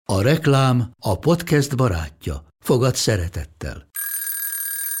A reklám a podcast barátja. Fogad szeretettel.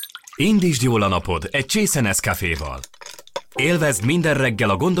 Indítsd jól a napod egy csésze Nescaféval. Élvezd minden reggel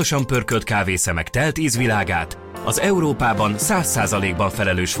a gondosan pörkölt kávészemek telt ízvilágát, az Európában 100%-ban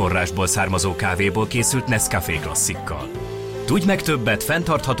felelős forrásból származó kávéból készült Nescafé klasszikkal. Tudj meg többet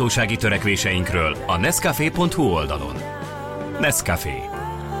fenntarthatósági törekvéseinkről a nescafé.hu oldalon. Nescafé.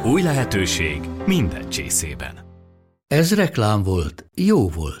 Új lehetőség minden csészében. Ez reklám volt, jó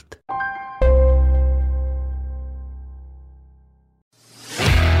volt.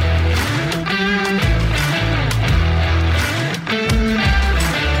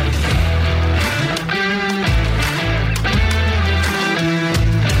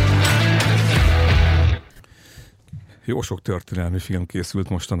 Jó sok történelmi film készült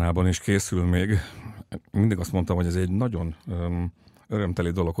mostanában, és készül még. Mindig azt mondtam, hogy ez egy nagyon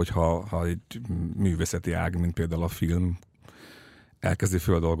örömteli dolog, hogyha egy művészeti ág, mint például a film, elkezdi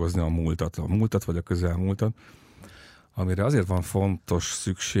földolgozni a múltat vagy a közelmúltat, amire azért van fontos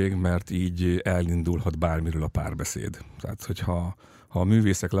szükség, mert így elindulhat bármiről a párbeszéd. Tehát, hogyha a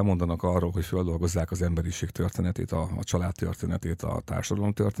művészek lemondanak arról, hogy földolgozzák az emberiség történetét, a család történetét, a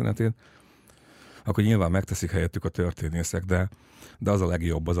társadalom történetét, akkor nyilván megteszik helyettük a történészek, de az a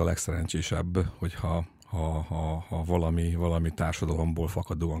legjobb, az a legszerencsésebb, hogyha valami társadalomból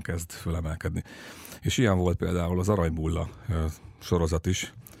fakadóan kezd fölemelkedni. És ilyen volt például az Aranybulla sorozat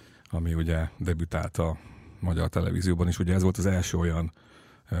is, ami ugye debütált a magyar televízióban is. Ugye ez volt az első olyan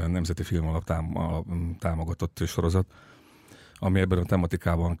nemzeti film alap támogatott sorozat, ami ebben a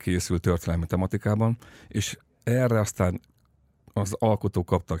tematikában készült, történelmi tematikában, és erre aztán az alkotók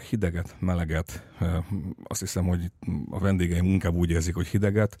kaptak hideget, meleget, azt hiszem, hogy a vendégeim inkább úgy érzik, hogy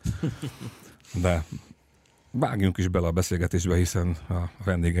hideget, de vágjunk is bele a beszélgetésbe, hiszen a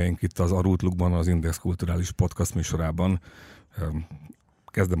vendégeink itt az Arútlukban, az Index kulturális podcast műsorában.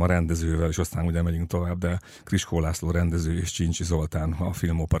 Kezdem a rendezővel, és aztán ugye megyünk tovább, de Kriskó László rendező és Csincsi Zoltán a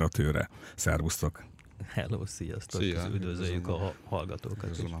filmoperatőre. Szervusztok! Hello, sziasztok! Szia, Üdvözöljük a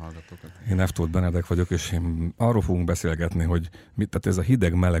hallgatókat. Én Neftót Benedek vagyok, és én arról fogunk beszélgetni, hogy tehát ez a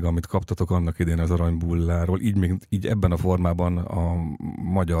hideg-meleg, amit kaptatok annak idén az Aranybulláról, így ebben a formában a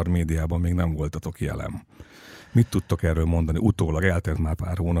magyar médiában még nem voltatok jelen. Mit tudtok erről mondani? Utólag eltelt már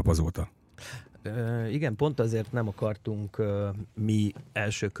pár hónap azóta. Igen, pont azért nem akartunk mi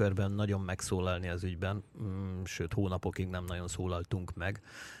első körben nagyon megszólalni az ügyben, sőt hónapokig nem nagyon szólaltunk meg,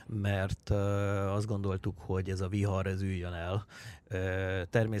 mert azt gondoltuk, hogy ez a vihar ez üljön el.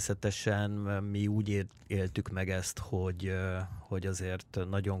 Természetesen mi úgy éltük meg ezt, hogy azért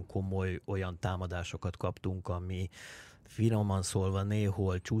nagyon komoly olyan támadásokat kaptunk, ami finoman szólva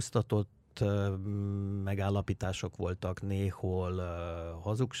néhol csúsztatott megállapítások voltak, néhol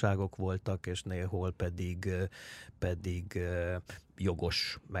hazugságok voltak, és néhol pedig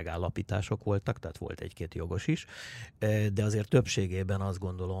jogos megállapítások voltak, tehát volt egy-két jogos is, de azért többségében azt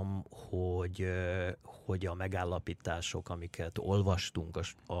gondolom, hogy a megállapítások, amiket olvastunk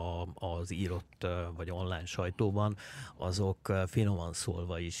az írott vagy online sajtóban, azok finoman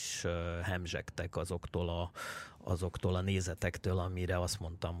szólva is hemzsegtek azoktól a nézetektől, amire azt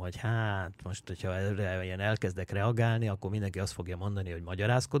mondtam, hogy hát most, hogyha erre ilyen elkezdek reagálni, akkor mindenki azt fogja mondani, hogy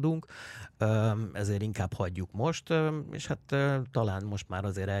magyarázkodunk, ezért inkább hagyjuk most, és hát talán most már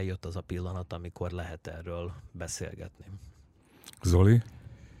azért eljött az a pillanat, amikor lehet erről beszélgetni. Zoli?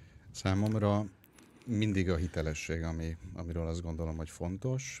 Számomra mindig a hitelesség, amiről azt gondolom, hogy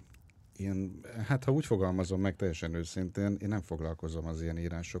fontos. Hát ha úgy fogalmazom meg teljesen őszintén, én nem foglalkozom az ilyen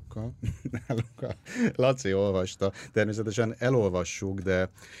írásokkal. Laci olvasta. Természetesen elolvassuk, de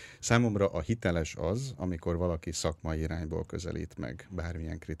számomra a hiteles az, amikor valaki szakmai irányból közelít meg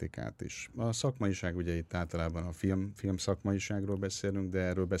bármilyen kritikát is. A szakmaiság, ugye itt általában a film szakmaiságról beszélünk, de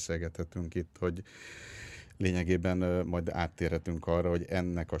erről beszélgethetünk itt, hogy lényegében majd áttérhetünk arra, hogy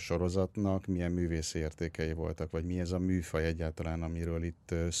ennek a sorozatnak milyen művészi értékei voltak, vagy mi ez a műfaj egyáltalán, amiről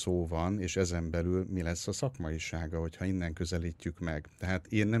itt szó van, és ezen belül mi lesz a szakmaisága, hogyha innen közelítjük meg. Tehát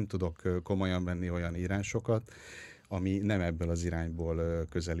én nem tudok komolyan venni olyan írásokat, ami nem ebből az irányból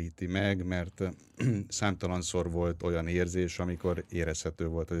közelíti meg, mert számtalanszor volt olyan érzés, amikor érezhető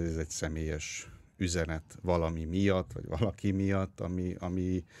volt, hogy ez egy személyes üzenet valami miatt, vagy valaki miatt,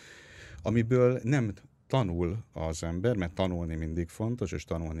 amiből nem tanul az ember, mert tanulni mindig fontos, és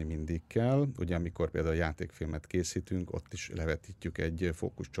tanulni mindig kell. Ugye amikor például játékfilmet készítünk, ott is levetítjük egy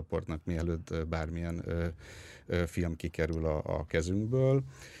fókuszcsoportnak, mielőtt bármilyen film kikerül a kezünkből.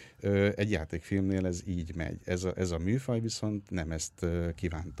 Egy játékfilmnél ez így megy. Ez a műfaj viszont nem ezt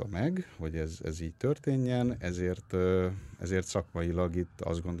kívánta meg, hogy ez így történjen, ezért szakmailag itt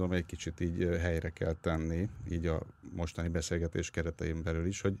azt gondolom, egy kicsit így helyre kell tenni, így a mostani beszélgetés keretein belül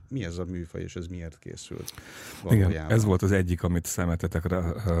is, hogy mi ez a műfaj, és ez miért készült valójában. Igen, ez volt az egyik, amit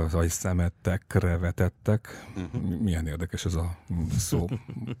szemetekre vetettek. Milyen érdekes ez a szó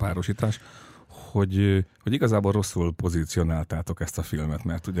párosítás. Hogy igazából rosszul pozícionáltátok ezt a filmet,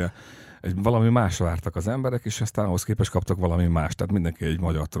 mert ugye valami más vártak az emberek, és aztán ahhoz képest kaptak valami más. Tehát mindenki egy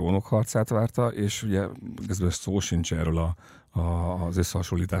magyar trónok harcát várta, és ugye igazából szó sincs erről az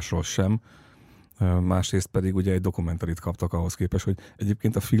összehasonlításról sem. Másrészt pedig ugye egy dokumentárit kaptak ahhoz képest, hogy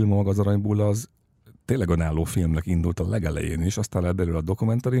egyébként a film maga, az Aranybulla, az tényleg önálló filmnek indult a legelején is, aztán lett belőle a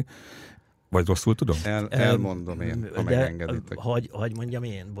dokumentári. Vagy rosszul tudom? Elmondom én, ha megengeditek. Hagy mondjam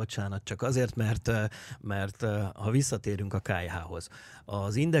én, bocsánat, csak azért, mert ha visszatérünk a KH-hoz.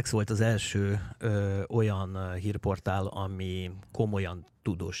 Az Index volt az első olyan hírportál, ami komolyan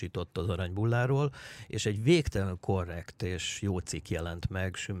tudósított az Aranybulláról, és egy végtelenül korrekt és jó cikk jelent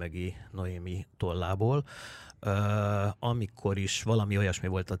meg Sümegi Noémi tollából, amikor is valami olyasmi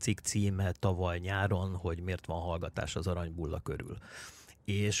volt a cikk címe tavaly nyáron, hogy miért van hallgatás az Aranybulla körül.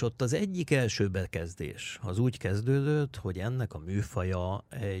 És ott az egyik első bekezdés az úgy kezdődött, hogy ennek a műfaja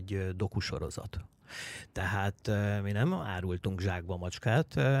egy dokusorozat. Tehát mi nem árultunk zsákba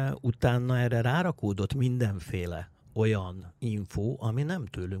macskát, utána erre rárakódott mindenféle olyan info, ami nem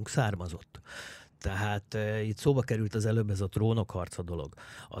tőlünk származott. Tehát itt szóba került az előbb ez a trónok harca dolog.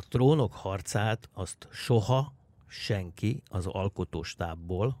 A trónok harcát azt soha senki az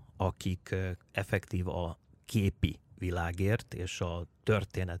alkotóstábból, akik effektív a képi világért és a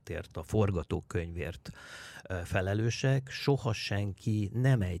történetért, a forgatókönyvért felelősek, soha senki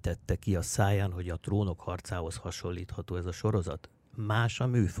nem ejtette ki a száján, hogy a trónok harcához hasonlítható ez a sorozat. Más a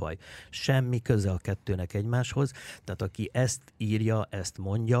műfaj. Semmi köze a kettőnek egymáshoz, tehát aki ezt írja, ezt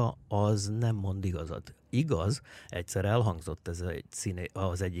mondja, az nem mond igazat. Igaz, egyszer elhangzott ez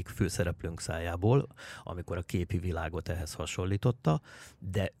az egyik főszereplőnk szájából, amikor a képi világot ehhez hasonlította,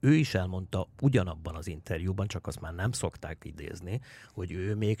 de ő is elmondta ugyanabban az interjúban, csak azt már nem szokták idézni, hogy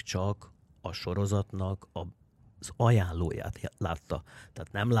ő még csak a sorozatnak az ajánlóját látta.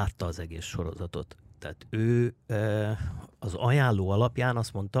 Tehát nem látta az egész sorozatot. Tehát ő az ajánló alapján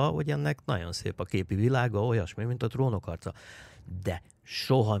azt mondta, hogy ennek nagyon szép a képi világa, olyasmi, mint a trónok harca. De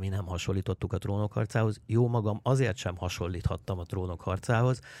soha mi nem hasonlítottuk a trónok harcához. Jó magam azért sem hasonlíthattam a trónok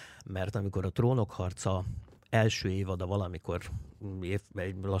harcához, mert amikor a trónok harca első évada valamikor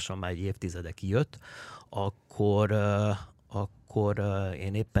lassan már egy évtizede kijött, akkor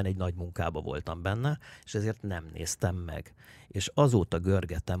én éppen egy nagy munkába voltam benne, és ezért nem néztem meg. És azóta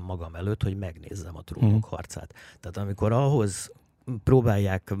görgetem magam előtt, hogy megnézzem a trónok harcát. Tehát amikor ahhoz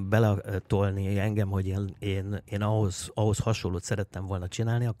próbálják beletolni engem, hogy én ahhoz hasonlót szerettem volna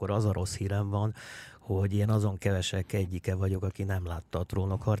csinálni, akkor az a rossz hírem van, hogy én azon kevesek egyike vagyok, aki nem látta a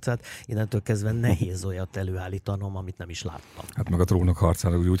trónok harcát. Innentől kezdve nehéz olyat előállítanom, amit nem is láttam. Hát meg a trónok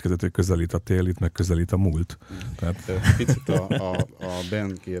harcára úgy kezdett, hogy közelít a tél, itt meg közelít a múlt. Tehát... Picit a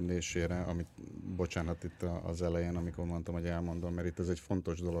Ben kérdésére, amit, bocsánat, itt az elején, amikor mondtam, hogy elmondom, mert itt ez egy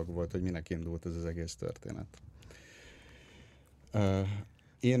fontos dolog volt, hogy minek indult ez az egész történet.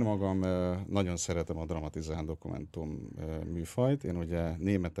 Én magam nagyon szeretem a dramatizált dokumentum műfajt. Én ugye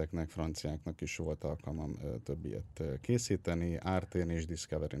németeknek, franciáknak is volt alkalmam több ilyet készíteni. Arte-n és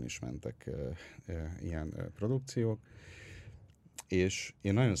Discovery-n is mentek ilyen produkciók. És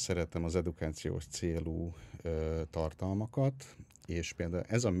én nagyon szeretem az edukációs célú tartalmakat, és például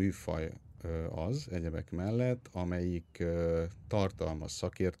ez a műfaj az egyebek mellett, amelyik tartalmaz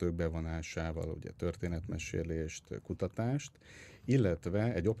szakértők bevonásával, ugye történetmesélést, kutatást,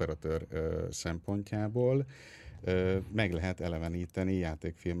 illetve egy operatőr szempontjából meg lehet eleveníteni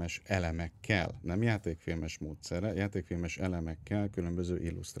játékfilmes elemekkel, nem játékfilmes módszerrel, játékfilmes elemekkel különböző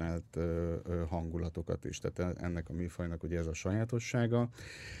illusztrált hangulatokat is. Tehát ennek a műfajnak ugye ez a sajátossága.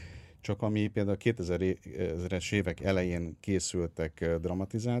 Csak ami például 2000-es évek elején készültek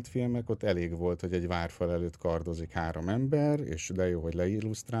dramatizált filmek, ott elég volt, hogy egy várfal előtt kardozik 3 ember, és de jó, hogy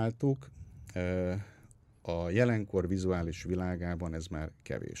leillusztráltuk. A jelenkor vizuális világában ez már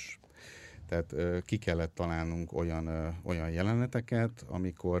kevés. Tehát ki kellett találnunk olyan jeleneteket,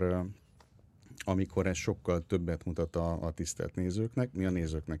 amikor ez sokkal többet mutat a tisztelt nézőknek. Mi a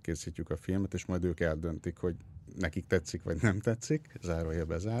nézőknek készítjük a filmet, és majd ők eldöntik, hogy nekik tetszik, vagy nem tetszik, zárója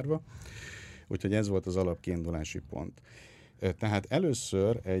bezárva. Úgyhogy ez volt az alapkiindulási pont. Tehát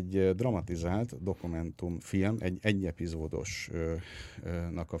először egy dramatizált dokumentumfilm, egy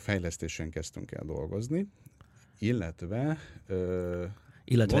epizódosnak a fejlesztésén kezdtünk el dolgozni, illetve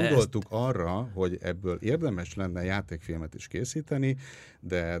Gondoltuk arra, hogy ebből érdemes lenne játékfilmet is készíteni,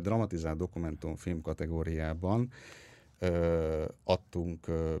 de dramatizált dokumentumfilm kategóriában adtunk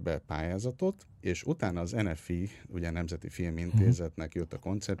be pályázatot, és utána az NFI, ugye Nemzeti Filmintézetnek jött a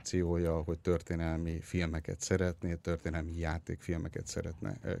koncepciója, hogy történelmi filmeket történelmi játékfilmeket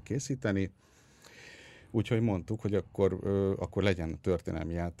szeretne készíteni. Úgyhogy mondtuk, hogy akkor legyen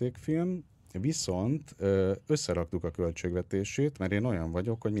történelmi játékfilm, viszont összeraktuk a költségvetését, mert én olyan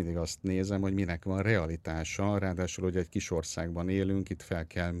vagyok, hogy mindig azt nézem, hogy minek van realitása, ráadásul, hogy egy kis országban élünk, itt fel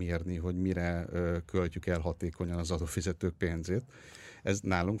kell mérni, hogy mire költjük el hatékonyan az adófizetők pénzét. Ez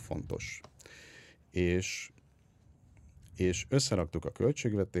nálunk fontos. És összeraktuk a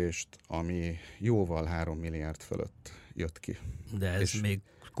költségvetést, ami jóval 3 milliárd fölött jött ki. De ez még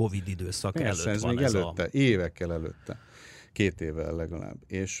Covid időszak előtt ez van. még előtte, évekkel előtte. 2 évvel legalább.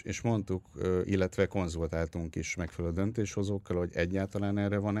 És mondtuk, illetve konzultáltunk is megfelelő döntéshozókkal, hogy egyáltalán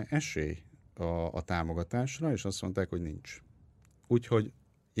erre van-e esély a támogatásra, és azt mondták, hogy nincs. Úgyhogy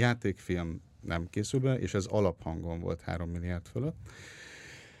játékfilm nem készül be, és ez alaphangon volt 3 milliárd fölött.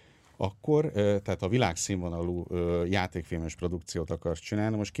 Akkor, tehát a világszínvonalú játékfilmes produkciót akarsz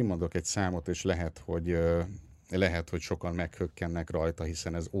csinálni, most kimondok egy számot, és lehet, hogy sokan meghökkennek rajta,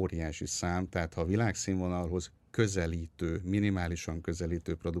 hiszen ez óriási szám, tehát ha a világszínvonalhoz minimálisan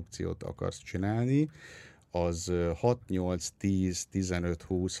közelítő produkciót akarsz csinálni, az 6, 8, 10, 15,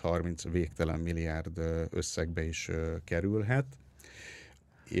 20, 30 végtelen milliárd összegbe is kerülhet.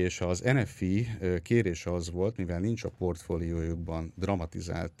 És az NFI kérése az volt, mivel nincs a portfóliójukban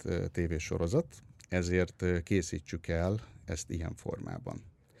dramatizált tévésorozat, ezért készítsük el ezt ilyen formában.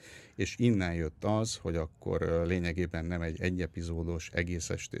 És innen jött az, hogy akkor lényegében nem egy epizódos egész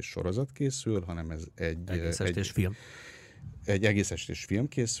estés sorozat készül, hanem ez egy egész estés film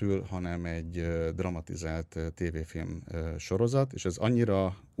készül, hanem egy dramatizált tévéfilm sorozat, és ez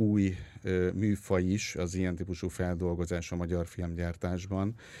annyira új műfaj is az ilyen típusú feldolgozás a magyar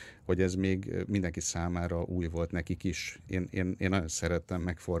filmgyártásban, hogy ez még mindenki számára új volt, nekik is. Én nagyon szerettem,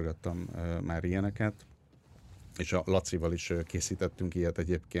 megforgattam már ilyeneket, és a Lacival is készítettünk ilyet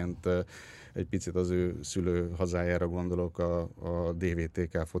egyébként, egy picit az ő szülő hazájára gondolok, a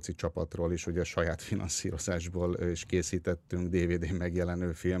DVTK foci csapatról is, ugye a saját finanszírozásból is készítettünk DVD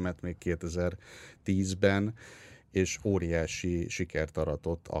megjelenő filmet még 2010-ben, és óriási sikert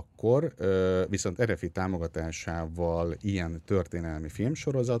aratott akkor, viszont RFI támogatásával ilyen történelmi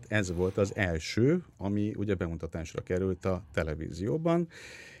filmsorozat, ez volt az első, ami ugye bemutatásra került a televízióban,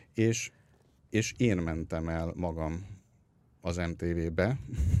 és én mentem el magam az MTV-be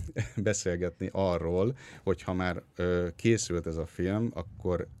beszélgetni arról, hogy ha már készült ez a film,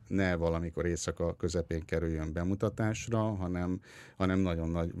 akkor ne valamikor éjszaka közepén kerüljön bemutatásra, hanem nagyon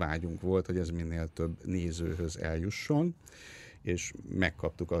nagy vágyunk volt, hogy ez minél több nézőhöz eljusson, és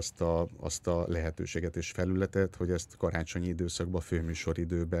megkaptuk azt a lehetőséget és felületet, hogy ezt karácsonyi időszakban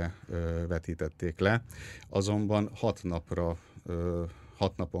főműsoridőbe vetítették le. Azonban 6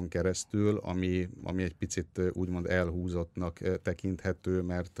 napon keresztül, ami egy picit úgymond elhúzottnak tekinthető,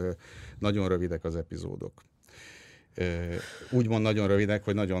 mert nagyon rövidek az epizódok. Úgymond nagyon rövidek,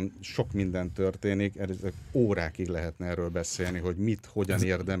 hogy nagyon sok minden történik, órákig lehetne erről beszélni, hogy hogyan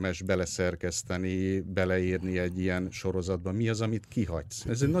érdemes beleszerkeszteni, beleírni egy ilyen sorozatba, mi az, amit kihagysz.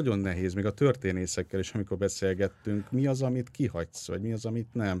 Ez nagyon nehéz, még a történészekkel is, amikor beszélgettünk, mi az, amit kihagysz, vagy mi az,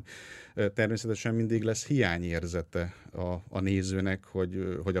 amit nem. Természetesen mindig lesz hiányérzete a nézőnek,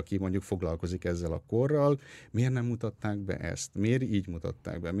 hogy aki mondjuk foglalkozik ezzel a korral, miért nem mutatták be ezt, miért így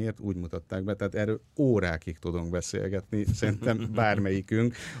mutatták be, miért úgy mutatták be, tehát erről órákig tudunk beszélgetni, szerintem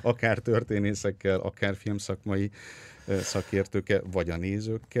bármelyikünk, akár történészekkel, akár filmszakmai szakértőkkel, vagy a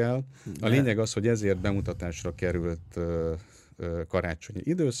nézőkkel. A lényeg az, hogy ezért bemutatásra került karácsonyi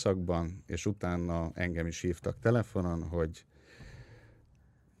időszakban, és utána engem is hívtak telefonon, hogy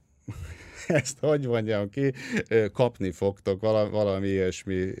ezt hogy mondjam ki, kapni fogtok valami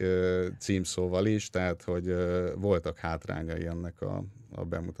ilyesmi címszóval is, tehát hogy voltak hátrányai ennek a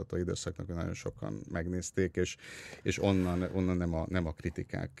bemutató időszaknak, hogy nagyon sokan megnézték, és onnan nem a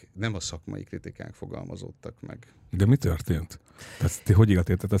kritikák, nem a szakmai kritikák fogalmazódtak meg. De mi történt? Tehát ti hogy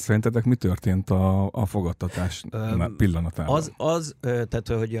ítéltétek? Szerintetek mi történt a fogadtatás pillanatában? Tehát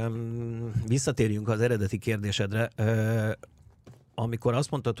hogy visszatérjünk az eredeti kérdésedre, amikor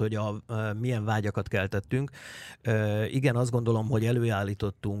azt mondtad, hogy milyen vágyakat keltettünk, igen, azt gondolom, hogy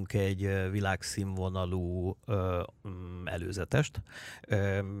előállítottunk egy világszínvonalú előzetest.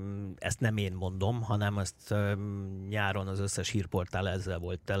 Ezt nem én mondom, hanem ezt nyáron az összes hírportál ezzel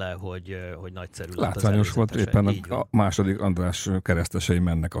volt tele, hogy nagyszerű lett az látványos volt, éppen a második András keresztesei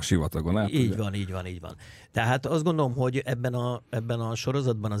mennek a sivatagon át. Így van. Tehát azt gondolom, hogy ebben a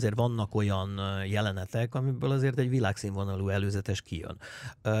sorozatban azért vannak olyan jelenetek, amiből azért egy világszínvonalú előzetes kijön.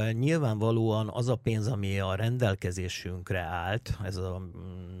 Nyilvánvalóan az a pénz, ami a rendelkezésünkre állt, ez a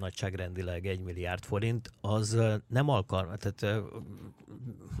nagyságrendileg 1 milliárd forint, az nem alkalmas. Tehát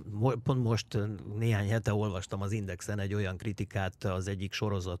pont most néhány hete olvastam az Indexen egy olyan kritikát az egyik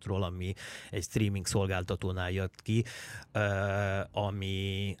sorozatról, ami egy streaming szolgáltatónál jött ki,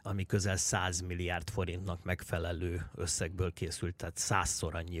 ami közel 100 milliárd forintnak megfelelő összegből készült, tehát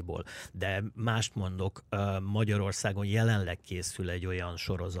 100-szor annyiból. De mást mondok, Magyarországon jelenleg készül egy olyan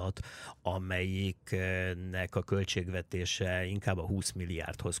sorozat, amelyiknek a költségvetése inkább a 20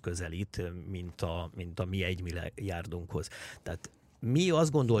 milliárdhoz közelít, mint a mi 1 milliárdunkhoz. Tehát mi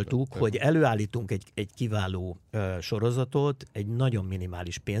azt gondoltuk, hogy előállítunk egy kiváló sorozatot egy nagyon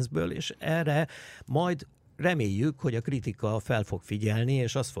minimális pénzből, és erre majd reméljük, hogy a kritika fel fog figyelni,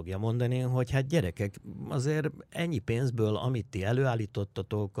 és azt fogja mondani, hogy hát gyerekek, azért ennyi pénzből, amit ti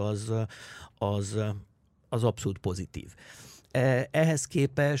előállítottatok, az abszolút pozitív. Ehhez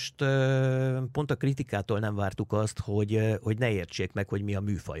képest pont a kritikától nem vártuk azt, hogy ne értsék meg, hogy mi a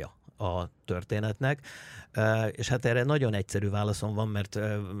műfaja a történetnek, és hát erre nagyon egyszerű válaszom van, mert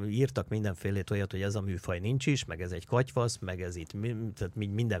írtak mindenfélét olyat, hogy ez a műfaj nincs is, meg ez egy katyvasz, meg ez itt, tehát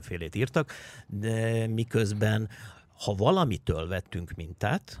mindenfélét írtak, de miközben ha valamitől vettünk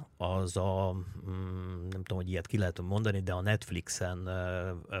mintát, az nem tudom, hogy ilyet ki lehet mondani, de a Netflixen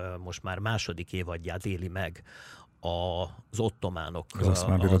most már második évadját éli meg az ottománok, az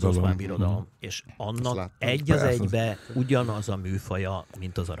oszmán birodalom. És annak egy az egybe ugyanaz a műfaja,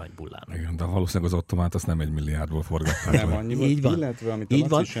 mint az Aranybullának. Igen, de valószínűleg az ottomát azt nem 1 milliárdból forgatták. Nem annyiból, illetve amit a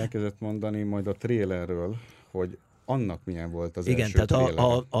Laci is elkezdett mondani majd a trélerről, hogy annak milyen volt az első tehát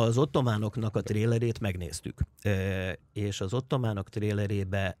tréler. az ottománoknak a trélerét megnéztük. És az ottománok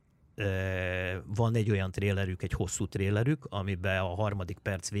trélerébe van egy olyan trélerük, egy hosszú trélerük, amiben a 3.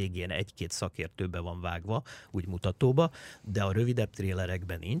 perc végén 1-2 szakértőbe van vágva, úgy mutatóba, de a rövidebb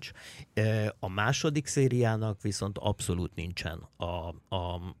trélerekben nincs. A második szériának viszont abszolút nincsen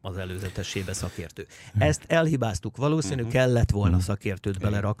az előzetesébe szakértő. Ezt elhibáztuk, valószínű kellett volna szakértőt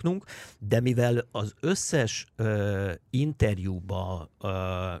beleraknunk, de mivel az összes interjúba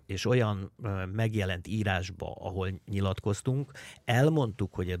és olyan megjelent írásba, ahol nyilatkoztunk,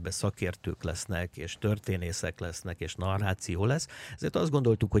 elmondtuk, hogy ebbe szakértők lesznek, és történészek lesznek, és narráció lesz, ezért azt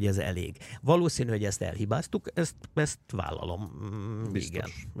gondoltuk, hogy ez elég. Valószínű, hogy ezt elhibáztuk, ezt vállalom.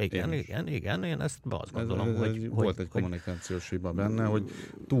 Biztos. Igen, én ezt azt gondolom, hogy... Volt egy kommunikációs hiba benne, hogy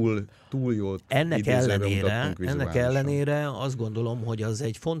túl jól ennek ellenére azt gondolom, hogy az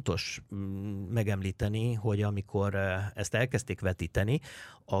egy fontos megemlíteni, hogy amikor ezt elkezdték vetíteni,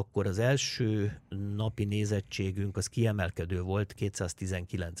 akkor az első napi nézettségünk az kiemelkedő volt,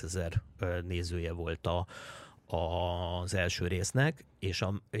 219 000 nézője volt az első résznek,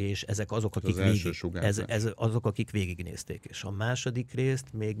 és ezek azok, akik végignézték. És a második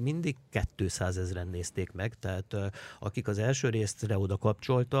részt még mindig 200 000-en nézték meg, tehát akik az első részre oda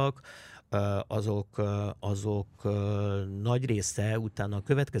kapcsoltak, azok nagy része utána a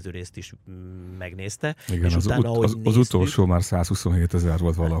következő részt is megnézte. Igen, és az utolsó már 127 000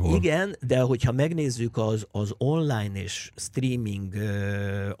 volt valahol. Igen, de hogyha megnézzük az online és streaming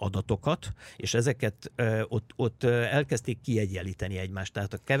adatokat, és ezeket ott elkezdték kiegyenlíteni egymást.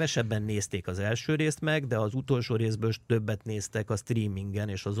 Tehát a kevesebben nézték az első részt meg, de az utolsó részből többet néztek a streamingen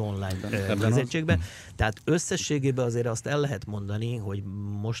és az online nézettségben. Tehát összességében azért azt el lehet mondani, hogy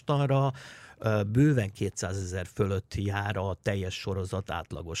mostanra bőven 200 000 fölött jár a teljes sorozat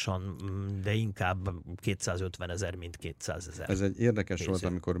átlagosan, de inkább 250 000, mint 200 000. Ez egy érdekes volt,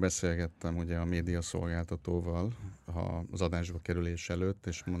 amikor beszélgettem ugye a médiaszolgáltatóval az adásba kerülés előtt,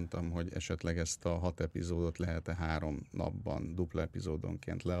 és mondtam, hogy esetleg ezt a 6 epizódot lehet-e 3 napban, dupla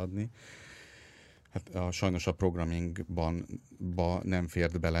epizódonként leadni. Hát sajnos a programmingban nem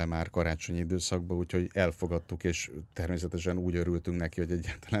fért bele már karácsonyi időszakba, úgyhogy elfogadtuk, és természetesen úgy örültünk neki, hogy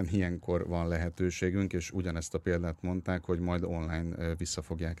egyáltalán ilyenkor van lehetőségünk, és ugyanezt a példát mondták, hogy majd online vissza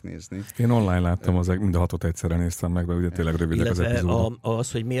fogják nézni. Én online láttam, mind a 6-ot egyszerre néztem meg, de ugye tényleg rövidek az epizódok.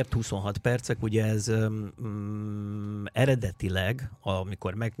 Az, hogy miért 26 percek, ugye ez eredetileg,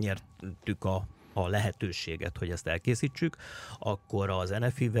 amikor megnyertük a a lehetőséget, hogy ezt elkészítsük, akkor az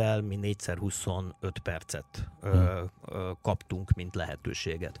NFI-vel mi 4x25 percet kaptunk, mint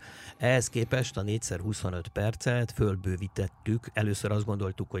lehetőséget. Ehhez képest a 4x25 percet fölbővítettük. Először azt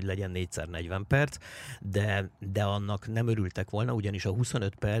gondoltuk, hogy legyen 4x40 perc, de annak nem örültek volna, ugyanis a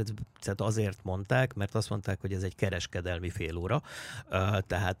 25 percet azért mondták, mert azt mondták, hogy ez egy kereskedelmi fél óra,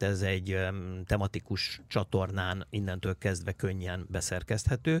 tehát ez egy tematikus csatornán innentől kezdve könnyen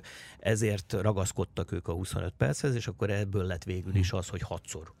beszerkeszthető, ezért ragaszkodtak ők a 25 perchez, és akkor ebből lett végül is az, hogy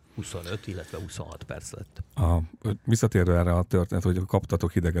 6x25, illetve 26 perc lett. Visszatérve erre a történet, hogy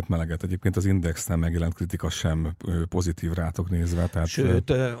kaptatok hideget, meleget, egyébként az Indexen megjelent kritika sem pozitív rátok nézve. Tehát...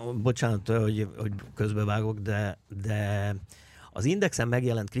 Sőt, bocsánat, hogy közbevágok, de az Indexen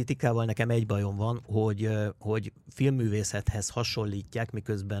megjelent kritikával nekem egy bajom van, hogy filmművészethez hasonlítják,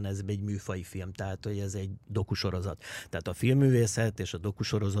 miközben ez egy műfaji film, tehát hogy ez egy dokusorozat. Tehát a filmművészet és a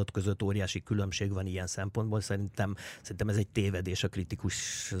dokusorozat között óriási különbség van ilyen szempontból. Szerintem ez egy tévedés a kritikus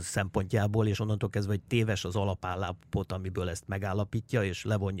szempontjából, és onnantól kezdve, hogy téves az alapállapot, amiből ezt megállapítja, és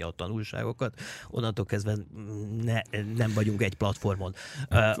levonja a tanulságokat, onnantól kezdve nem vagyunk egy platformon.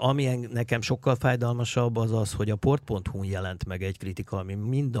 Ami nekem sokkal fájdalmasabb az, hogy a port.hu-n jelent meg egy kritika, ami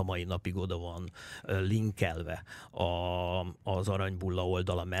mind a mai napig oda van linkelve az Aranybulla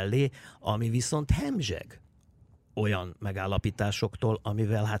oldala mellé, ami viszont hemzseg olyan megállapításokkal,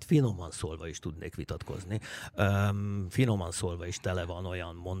 amivel hát finoman szólva is tudnék vitatkozni. Finoman szólva is tele van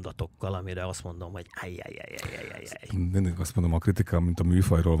olyan mondatokkal, amire azt mondom, hogy Mindig azt mondom, a kritika, mint a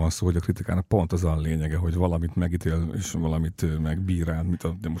műfajról van szó, hogy a kritikának pont az a lényege, hogy valamit megítél, és valamit megbírál,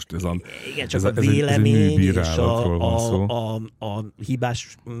 de most ez a igen, csak a vélemény és a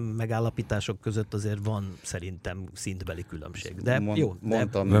hibás megállapítások között azért van szerintem szintbeli különbség. De jó.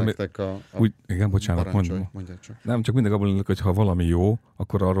 Mondtam nektek igen, bocsánat, mondjad csak. Nem, csak mindig abban lennek, hogy ha valami jó,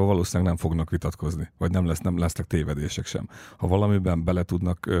 akkor arról valószínűleg nem fognak vitatkozni, vagy nem lesznek tévedések sem. Ha valamiben bele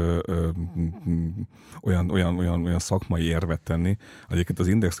tudnak olyan szakmai érvet tenni, egyébként az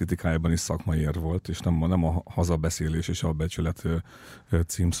Index kritikájában is szakmai érv volt, és nem a hazabeszélés és a becsület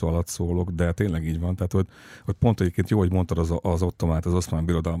címszó alatt szólok, de tényleg így van. Tehát ott pont egyébként jó, hogy mondtad az Ottomát, az Oszmán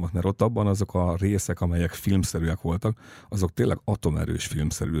Birodalmat, mert ott abban azok a részek, amelyek filmszerűek voltak, azok tényleg atomerős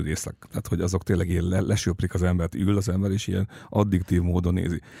filmszerű részek. Tehát, hogy azok tényleg lesöprik az embert, ül az ember, és ilyen addiktív módon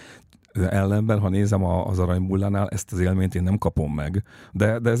nézi. Ellenben, ha nézem az Aranybullánál, ezt az élményt én nem kapom meg,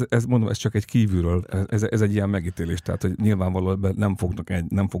 de ez csak egy kívülről, ez egy ilyen megítélés, tehát hogy nyilvánvalóan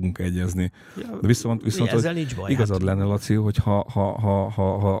nem fogunk egyezni. De viszont igazad lenne, Laci, hogy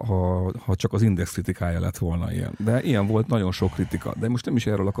ha csak az Index kritikája lett volna ilyen. De ilyen volt nagyon sok kritika. De most nem is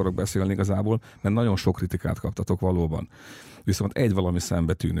erről akarok beszélni igazából, mert nagyon sok kritikát kaptatok valóban. Viszont egy valami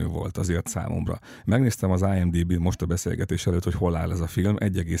szembetűnő volt azért számomra. Megnéztem az IMDb most a beszélgetés előtt, hogy hol áll ez a film,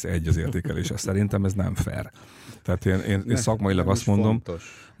 1,1 az értékelése. Szerintem ez nem fair. Tehát én szakmailag azt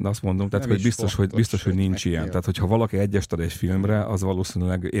mondom, tehát hogy biztos, hogy nincs ilyen. Tehát, hogyha valaki egyest ad egy filmre, az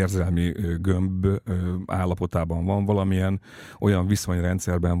valószínűleg érzelmi gömb állapotában van, valamilyen olyan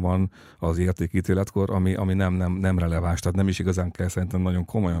viszonyrendszerben van az értékítéletkor, ami nem releváns, tehát nem is igazán kell szerintem nagyon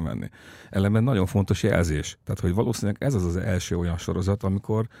komolyan venni. Ellenben nagyon fontos jelzés. Tehát, hogy valószínűleg ez az első olyan sorozat,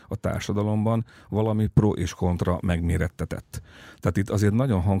 amikor a társadalomban valami pro és kontra megmérettetett. Tehát itt azért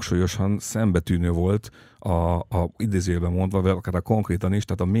nagyon hangsúlyosan szembetűnő volt a idézőjelben mondva, vagy akár a konkrétan is,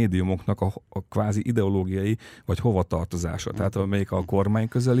 tehát a médiumoknak a kvázi ideológiai vagy hovatartozása. Tehát amelyik a kormány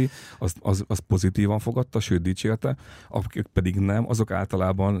közeli, az pozitívan fogadta, sőt dicsérte, akik pedig nem, azok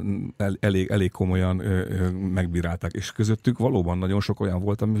általában elég komolyan megbírálták. És közöttük valóban nagyon sok olyan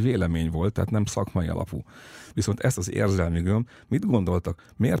volt, ami vélemény volt, tehát nem szakmai alapú. Viszont ezt az érzelmi gömb, mit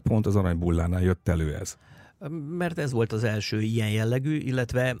gondoltak? Miért pont az Aranybullánál jött elő ez? Mert ez volt az első ilyen jellegű,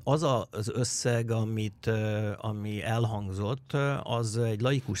 illetve az az összeg, ami elhangzott, az egy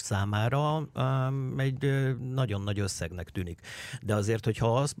laikus számára egy nagyon nagy összegnek tűnik. De azért,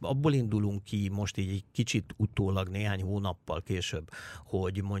 hogyha abból indulunk ki most így egy kicsit utólag néhány hónappal később,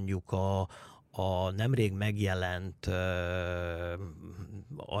 hogy mondjuk a nemrég megjelent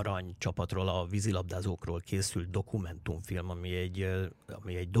aranycsapatról, a vízilabdázókról készült dokumentumfilm, ami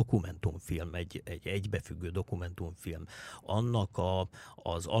egy dokumentumfilm, egy egybefüggő dokumentumfilm. Annak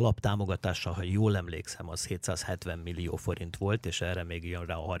az alaptámogatása, ha jól emlékszem, az 770 millió forint volt, és erre még jön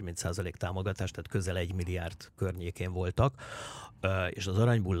rá a 30% támogatás, tehát közel 1 milliárd környékén voltak, és az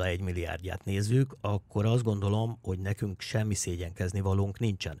Aranybulla 1 milliárdját nézzük, akkor azt gondolom, hogy nekünk semmi szégyenkezni valónk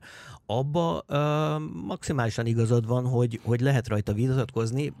nincsen. Abba maximálisan igazad van, hogy lehet rajta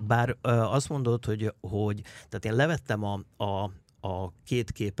vitatkozni, bár azt mondod, hogy tehát én levettem a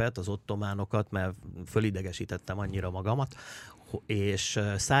két képet, az ottománokat, mert fölidegesítettem annyira magamat, és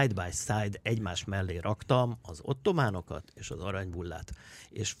side by side egymás mellé raktam az ottománokat és az Aranybullát,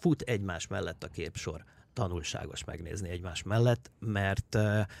 és fut egymás mellett a képsor. Tanulságos megnézni egymás mellett,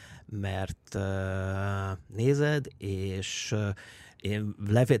 mert nézed, és én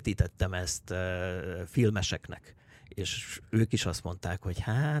levetítettem ezt filmeseknek, és ők is azt mondták, hogy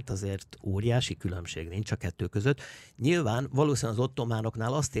hát azért óriási különbség nincs a kettő között. Nyilván valószínűleg az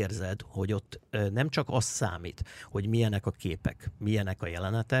ottománoknál azt érzed, hogy ott nem csak az számít, hogy milyenek a képek, milyenek a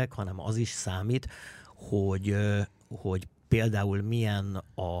jelenetek, hanem az is számít, hogy például milyen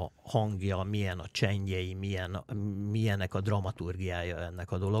a hangja, milyen a csendjei, milyenek a dramaturgiája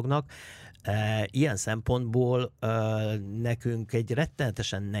ennek a dolognak. Ilyen szempontból nekünk egy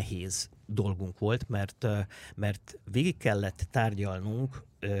rettenetesen nehéz dolgunk volt, mert végig kellett tárgyalnunk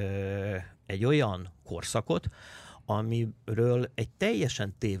egy olyan korszakot, amiről egy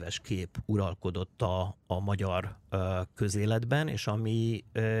teljesen téves kép uralkodott a magyar közéletben, és ami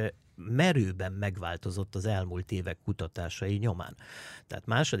merőben megváltozott az elmúlt évek kutatásai nyomán. Tehát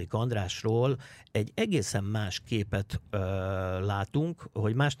második Andrásról egy egészen más képet látunk,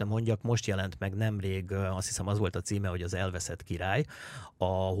 hogy más nem mondjak, most jelent meg nemrég, azt hiszem az volt a címe, hogy az elveszett király,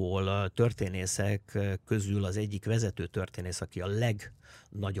 ahol történészek közül az egyik vezető történész, aki a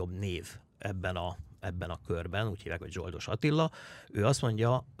legnagyobb név ebben a körben, úgy hívják, hogy Zsoldos Attila, ő azt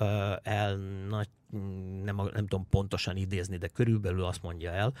mondja nem tudom pontosan idézni, de körülbelül azt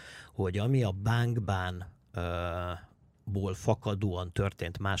mondja el, hogy ami a Bánk-Bán-ból fakadóan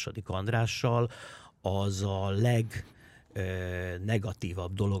történt második Andrással, az a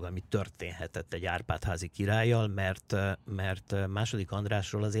legnegatívabb dolog, ami történhetett egy Árpád-házi királlyal, mert második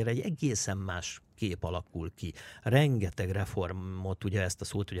Andrásról azért egy egészen más kép alakul ki. Rengeteg reformot, ugye ezt a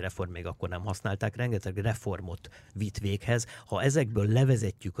szót, hogy reform még akkor nem használták, rengeteg reformot vitt véghez. Ha ezekből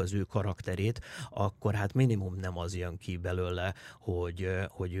levezetjük az ő karakterét, akkor hát minimum nem az jön ki belőle,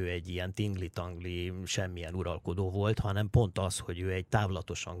 hogy ő egy ilyen tingli-tangli, semmilyen uralkodó volt, hanem pont az, hogy ő egy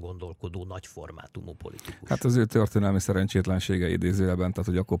távlatosan gondolkodó, nagy formátumú politikus. Hát az ő történelmi szerencsétlensége idézőjelben, tehát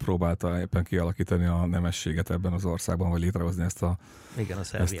hogy akkor próbálta éppen kialakítani a nemességet ebben az országban, vagy létrehozni ezt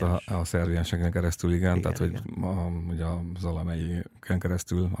a szervienseken keresztül, igen, tehát hogy ugye a Zalamelyéken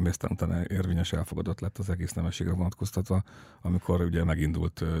keresztül, ami aztán utána érvényes elfogadott lett az egész nemességre vonatkoztatva, amikor ugye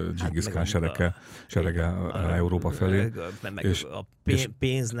megindult Dzsingisz Kán serege Európa felé.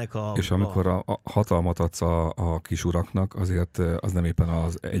 És amikor a hatalmat adsz a kisuraknak, azért az nem éppen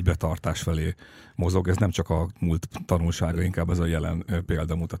az egybetartás felé mozog, ez nem csak a múlt tanulsága, inkább ez a jelen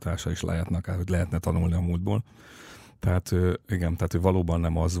példamutatása is lehetnek, hogy lehetne tanulni a múltból. Tehát igen, tehát hogy valóban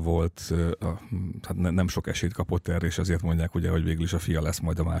nem az volt, hát nem sok esélyt kapott erre, és azért mondják ugye, hogy végül is a fia lesz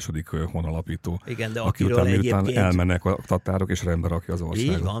majd a második honalapító. Igen, de aki után miután elmennek a tatárok, és rendbe rakja az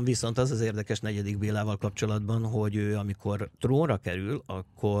országot. Így van, viszont az az érdekes negyedik Bélával kapcsolatban, hogy ő amikor trónra kerül,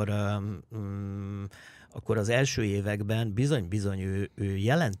 akkor az első években bizony ő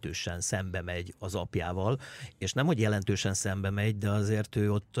jelentősen szembe megy az apjával, és nem, hogy jelentősen szembe megy, de azért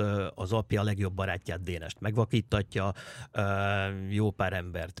ő ott az apja legjobb barátját, Dénest megvakítatja, jó pár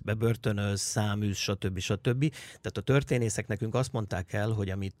embert bebörtönöz, száműz, stb. Tehát a történészek nekünk azt mondták el, hogy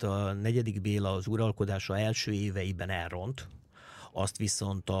amit a negyedik Béla az uralkodása első éveiben elront, azt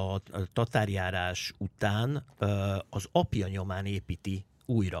viszont a tatárjárás után az apja nyomán építi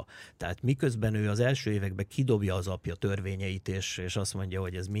újra. Tehát miközben ő az első években kidobja az apja törvényeit, és azt mondja,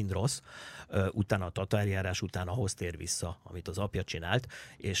 hogy ez mind rossz, utána a tatárjárás után ahhoz tér vissza, amit az apja csinált,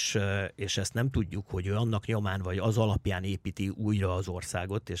 és ezt nem tudjuk, hogy ő annak nyomán, vagy az alapján építi újra az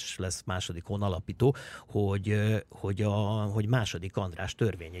országot, és lesz második honalapító, hogy második András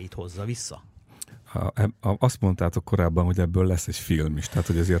törvényeit hozza vissza. Azt mondtátok korábban, hogy ebből lesz egy film is, tehát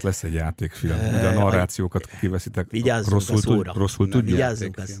hogy ezért lesz egy játékfilm. Ugye a narrációkat kiveszitek, rosszul tudjuk.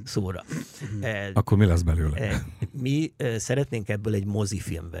 Vigyázzunk a szóra. Akkor mi lesz belőle? Mi szeretnénk ebből egy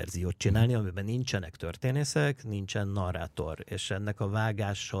mozifilm verziót csinálni, amiben nincsenek történészek, nincsen narrátor, és ennek a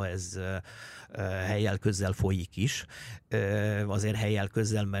vágása ez helyjel közel folyik is. Azért helyjel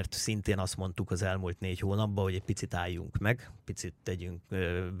közel, mert szintén azt mondtuk az elmúlt 4 hónapban, hogy egy picit álljunk meg, picit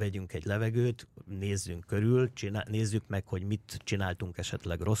vegyünk egy levegőt, nézzünk körül, nézzük meg, hogy mit csináltunk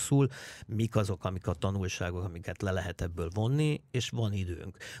esetleg rosszul, mik azok, amik a tanulságok, amiket le lehet ebből vonni, és van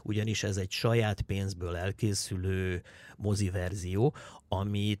időnk. Ugyanis ez egy saját pénzből elkészülő moziverzió,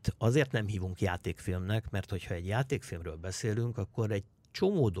 amit azért nem hívunk játékfilmnek, mert hogyha egy játékfilmről beszélünk, akkor egy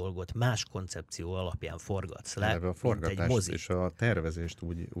csomó dolgot más koncepció alapján forgatsz le, a forgatást és a tervezést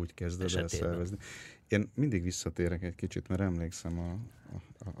úgy kezded el szervezni. Én mindig visszatérek egy kicsit, mert emlékszem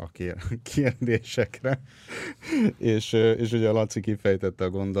a kérdésekre. és ugye a Laci kifejtette a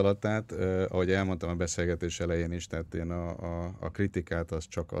gondolatát, ahogy elmondtam a beszélgetés elején is, tehát én a kritikát az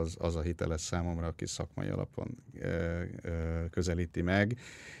csak az a hiteles számomra, aki szakmai alapon közelíti meg,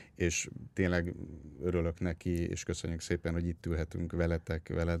 és tényleg örülök neki, és köszönjük szépen, hogy itt ülhetünk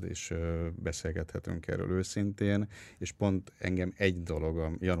veled, és beszélgethetünk erről őszintén, és pont engem egy dolog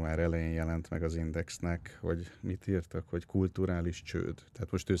a január elején jelent meg az Indexnek, hogy mit írtak, hogy kulturális csőd.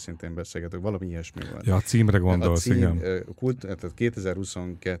 Tehát most őszintén beszélgetünk, valami ilyesmi van. Ja, a címre gondolsz, igen. Tehát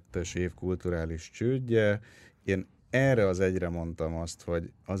 2022-es év kulturális csődje, én erre az egyre mondtam azt,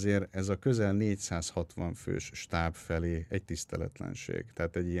 hogy azért ez a közel 460 fős stáb felé egy tiszteletlenség.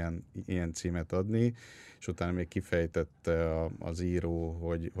 Tehát egy ilyen címet adni, és utána még kifejtette az író,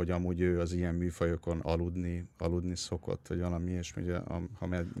 hogy amúgy ő az ilyen műfajokon aludni szokott, vagy valami ilyesmi, ha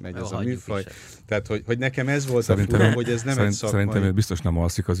megy ez a műfaj. Tehát, hogy nekem ez volt szerintem, a fura, hogy ez nem egy szakmai... Szerintem ő biztos nem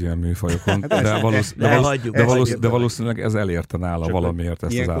alszik az ilyen műfajokon, de valószínűleg ez elérte nála csak valamiért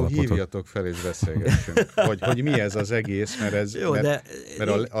ezt az állapotot. Hívjatok fel és beszélgessünk, hogy mi ez az egész,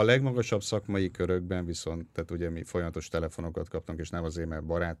 mert a legmagasabb szakmai körökben viszont, tehát ugye mi folyamatos telefonokat kaptunk, és nem azért, mert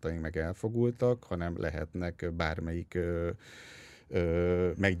barátaink meg elfogultak, hanem lehetnek bármelyik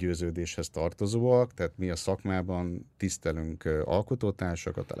meggyőződéshez tartozóak, tehát mi a szakmában tisztelünk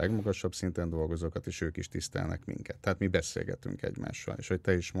alkotótársakat, a legmagasabb szinten dolgozókat, és ők is tisztelnek minket. Tehát mi beszélgetünk egymással. És hogy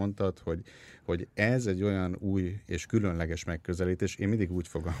te is mondtad, hogy ez egy olyan új és különleges megközelítés, én mindig úgy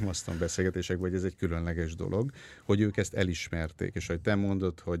fogalmaztam beszélgetésekben, hogy ez egy különleges dolog, hogy ők ezt elismerték, és hogy te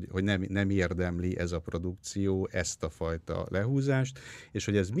mondod, hogy nem érdemli ez a produkció ezt a fajta lehúzást, és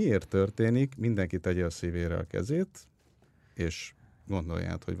hogy ez miért történik, mindenki tegye a szívére a kezét, és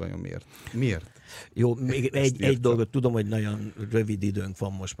gondolját, hogy vajon miért. Miért? Jó, még egy dolgot, tudom, hogy nagyon rövid időnk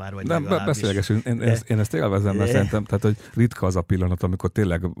van most már, vagy legalábbis. Beszélgessünk, én ezt élvezem, mert szerintem, tehát, hogy ritka az a pillanat,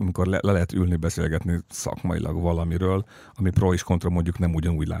 amikor le lehet ülni, beszélgetni szakmailag valamiről, ami pro és kontra mondjuk nem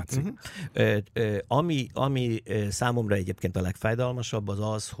ugyanúgy látszik. Ami számomra egyébként a legfájdalmasabb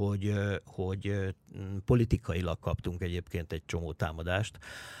az, hogy politikailag kaptunk egyébként egy csomó támadást,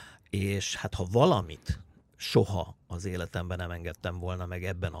 és hát ha valamit soha az életemben nem engedtem volna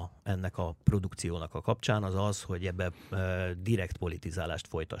meg ennek a produkciónak a kapcsán, az, hogy ebbe direkt politizálást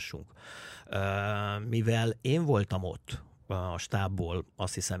folytassunk. Mivel én voltam ott a stábból,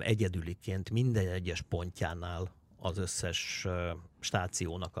 azt hiszem egyedüliként minden egyes pontjánál az összes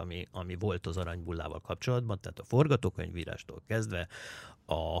stációnak, ami volt az Aranybullával kapcsolatban, tehát a forgatókönyvírástól kezdve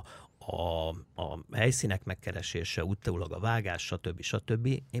a helyszínek megkeresése, utólag a vágás, stb.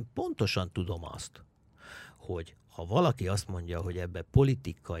 Én pontosan tudom azt, hogy ha valaki azt mondja, hogy ebbe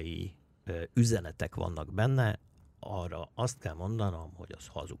politikai üzenetek vannak benne, arra azt kell mondanom, hogy az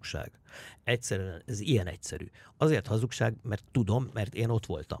hazugság. Egyszerűen, ez ilyen egyszerű. Azért hazugság, mert én ott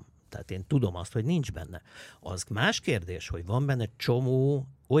voltam. Tehát én tudom azt, hogy nincs benne. Az más kérdés, hogy van benne csomó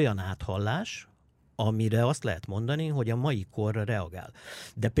olyan áthallás, amire azt lehet mondani, hogy a mai korra reagál.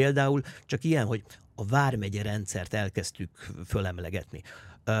 De például csak ilyen, hogy a vármegye rendszert elkezdtük fölemlegetni.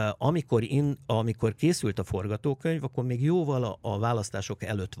 Amikor készült a forgatókönyv, akkor még jóval a választások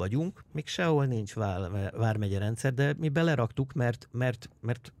előtt vagyunk, még sehol nincs vármegye rendszer, de mi beleraktuk,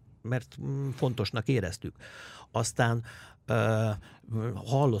 mert fontosnak éreztük. Aztán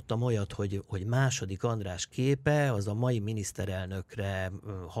hallottam olyat, hogy második András képe az a mai miniszterelnökre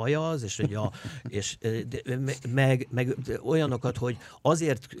hajaz, és meg olyanokat, hogy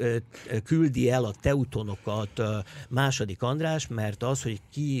azért küldi el a teutonokat második András, mert az, hogy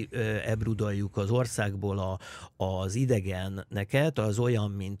kiebrudaljuk az országból az idegeneket, az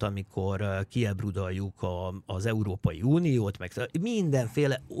olyan, mint amikor kiebrudaljuk az Európai Uniót, meg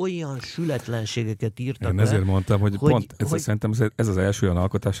mindenféle olyan sületlenségeket írtak. Én ezért mondtam, hogy pont szerintem ez az első olyan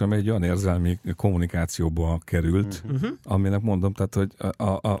alkotás, amely egy olyan érzelmi kommunikációba került, aminek mondom, tehát, hogy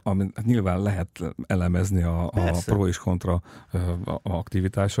nyilván lehet elemezni a pro és kontra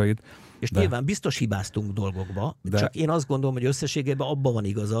aktivitásait. És nyilván biztos hibáztunk dolgokba, csak én azt gondolom, hogy összességében abban van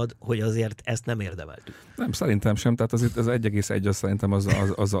igazad, hogy azért ezt nem érdemeltük. Nem, szerintem sem, tehát az 1,1 az szerintem az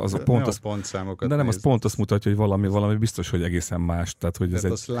a pont, az pontszámokat de nem, az pont azt mutatja, hogy valami biztos, hogy egészen más, tehát hogy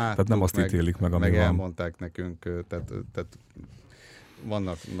ez tehát nem azt ítélik meg, ami meg van. Elmondták nekünk, tehát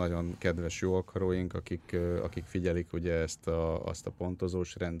vannak nagyon kedves jó akaróink, akik figyelik ugye azt a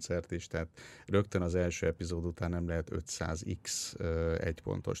pontozós rendszert is, tehát rögtön az első epizód után nem lehet 500x egy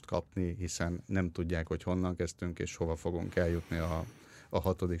pontost kapni, hiszen nem tudják, hogy honnan kezdtünk és hova fogunk eljutni a a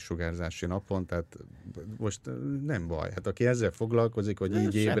 6. sugárzási napon, tehát most nem baj. Hát aki ezzel foglalkozik, hogy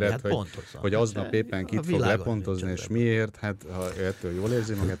így ébred, hogy aznap éppen kit fog lepontozni, és miért, hát ha ettől jól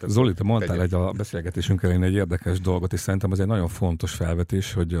érzi magát. Zoli, te mondtál a beszélgetésünk elején egy érdekes dolgot, és szerintem ez egy nagyon fontos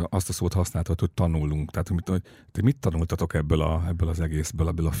felvetés, hogy azt a szót használtad, hogy tanulunk. Tehát, hogy ti mit tanultatok ebből az egészből,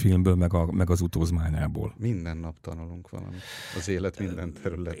 ebből a filmből, meg az utózmányából? Minden nap tanulunk valamit. Az élet minden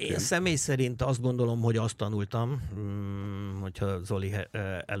területén. Én személy szerint azt gondolom, hogy azt tanultam, hogyha Zoli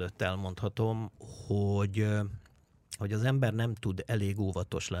előtt elmondhatom, hogy az ember nem tud elég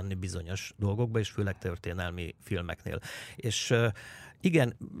óvatos lenni bizonyos dolgokban, és főleg történelmi filmeknél. És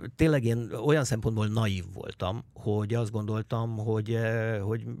igen, tényleg én olyan szempontból naív voltam, hogy azt gondoltam,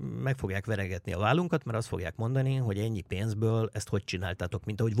 hogy meg fogják veregetni a vállunkat, mert azt fogják mondani, hogy ennyi pénzből ezt hogy csináltátok,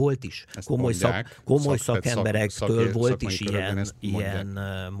 mint ahogy volt is. Komoly szakemberektől volt is ilyen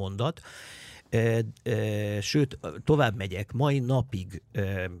mondat. Sőt, tovább megyek, mai napig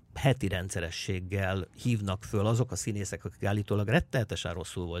heti rendszerességgel hívnak föl azok a színészek, akik állítólag rettenetesen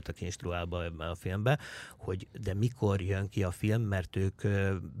rosszul voltak instruálva ebben a filmben, hogy de mikor jön ki a film, mert ők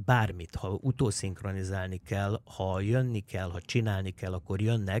bármit, ha utószinkronizálni kell, ha jönni kell, ha csinálni kell, akkor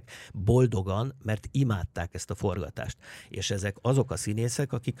jönnek boldogan, mert imádták ezt a forgatást. És ezek azok a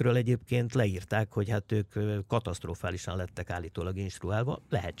színészek, akikről egyébként leírták, hogy hát ők katasztrofálisan lettek állítólag instruálva.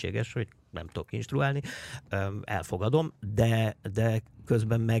 Lehetséges, hogy nem tudok instruálni, elfogadom, de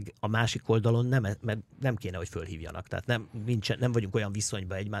közben meg a másik oldalon nem kéne, hogy fölhívjanak. Tehát nem vagyunk olyan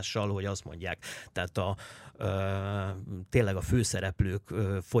viszonyban egymással, hogy azt mondják. Tehát tényleg a főszereplők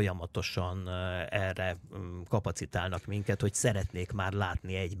folyamatosan erre kapacitálnak minket, hogy szeretnék már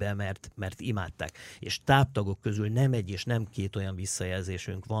látni egybe, mert imádták. És táptagok közül nem egy és nem két olyan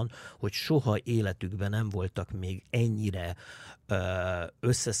visszajelzésünk van, hogy soha életükben nem voltak még ennyire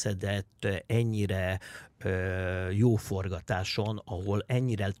összeszedett, ennyire jó forgatáson, ahol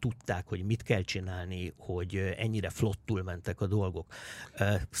ennyire tudták, hogy mit kell csinálni, hogy ennyire flottul mentek a dolgok.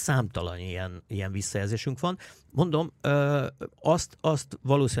 Számtalan ilyen visszajelzésünk van. Mondom, azt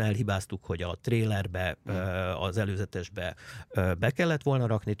valószínűleg elhibáztuk, hogy a trélerbe, az előzetesbe be kellett volna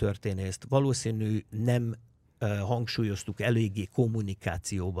rakni történészt. Valószínű nem hangsúlyoztuk eléggé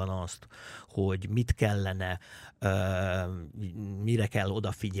kommunikációban azt, hogy mit kellene, mire kell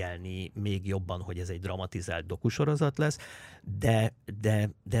odafigyelni még jobban, hogy ez egy dramatizált dokusorozat lesz,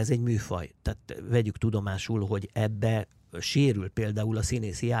 de ez egy műfaj. Tehát vegyük tudomásul, hogy ebbe sérül például a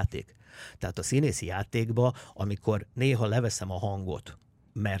színészi játék. Tehát a színészi játékba, amikor néha leveszem a hangot,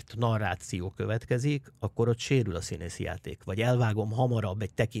 mert narráció következik, akkor ott sérül a színészi játék. Vagy elvágom hamarabb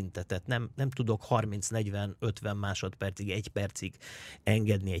egy tekintetet, nem tudok 30-40-50 másodpercig, 1 percig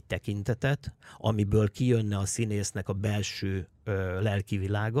engedni egy tekintetet, amiből kijönne a színésznek a belső lelki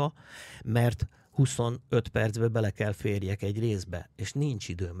világa, mert 25 percbe bele kell férjek egy részbe, és nincs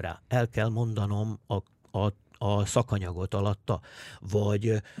időm rá. El kell mondanom a szakanyagot alatta,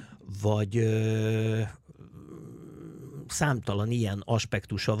 vagy számtalan ilyen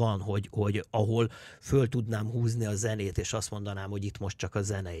aspektusa van, hogy ahol föl tudnám húzni a zenét, és azt mondanám, hogy itt most csak a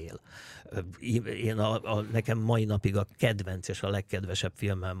zene él. Nekem mai napig a kedvenc és a legkedvesebb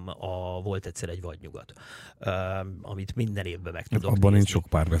filmem Volt egyszer egy vadnyugat, amit minden évben meg tudok abban nincs sok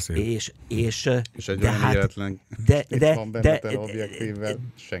párbeszéd. És egy olyan életlen van benne objektívvel,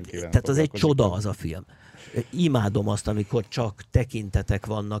 senki nem. Tehát az egy csoda az a film. Imádom azt, amikor csak tekintetek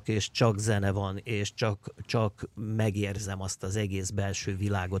vannak, és csak zene van, és csak megérzem azt az egész belső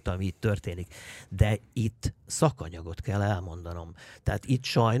világot, ami itt történik. De itt szakanyagot kell elmondanom. Tehát itt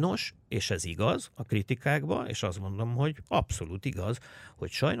sajnos, és ez igaz a kritikákban, és azt mondom, hogy abszolút igaz, hogy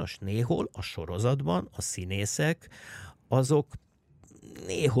sajnos néhol a sorozatban a színészek, azok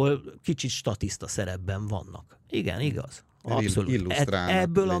néhol kicsit statiszta szerepben vannak. Igen, igaz. Abszolút.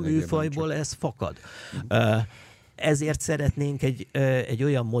 Ebből a műfajból ez fakad. Ezért szeretnénk egy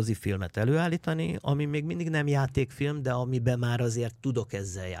olyan mozifilmet előállítani, ami még mindig nem játékfilm, de amiben már azért tudok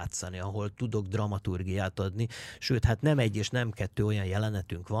ezzel játszani, ahol tudok dramaturgiát adni. Sőt, hát nem egy és nem 2 olyan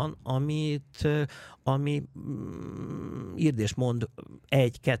jelenetünk van, ami írd és mond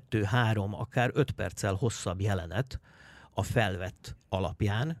 1, 2, 3, akár 5 perccel hosszabb jelenet a felvett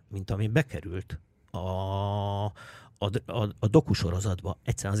alapján, mint ami bekerült a dokusorozatba,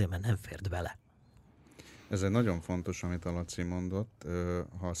 egyszerűen azért, mert nem fért bele. Ez egy nagyon fontos, amit a Laci mondott,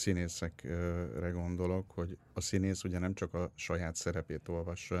 ha a színészekre gondolok, hogy a színész ugye nem csak a saját szerepét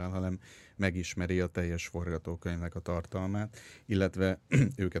olvassa el, hanem megismeri a teljes forgatókönyvnek a tartalmát, illetve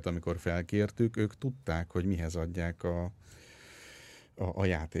őket, amikor felkértük, ők tudták, hogy mihez adják a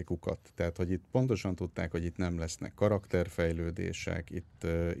játékukat. Tehát, hogy itt pontosan tudták, hogy itt nem lesznek karakterfejlődések,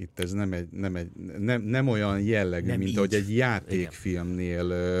 itt ez nem olyan jellegű, nem mint így. Ahogy egy játékfilmnél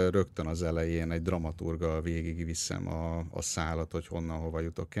rögtön az elején egy dramaturggal végigviszem a szálat, hogy honnan, hova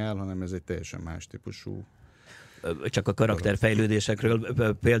jutok el, hanem ez egy teljesen más típusú. Csak a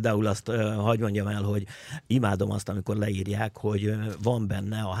karakterfejlődésekről például azt hadd mondjam el, hogy imádom azt, amikor leírják, hogy van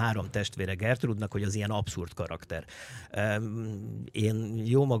benne a 3 testvére Gertrudnak, hogy az ilyen abszurd karakter. Én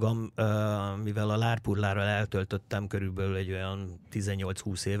jó magam, mivel a Lárpurlárral eltöltöttem körülbelül egy olyan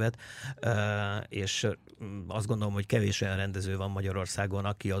 18-20 évet, és azt gondolom, hogy kevés olyan rendező van Magyarországon,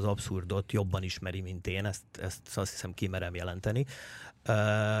 aki az abszurdot jobban ismeri, mint én, ezt azt hiszem kimerem jelenteni.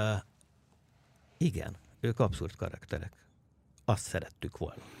 Igen. Ők abszurd karakterek. Azt szerettük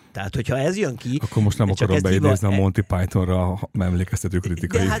volna. Tehát, hogyha ez jön ki... Akkor most nem akarom beidézni a Monty Pythonra emlékeztető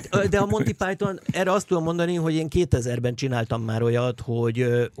kritikai. De a Monty Python, erre azt tudom mondani, hogy én 2000-ben csináltam már olyat,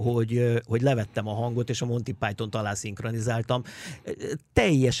 hogy levettem a hangot, és a Monty Pythont alá szinkronizáltam.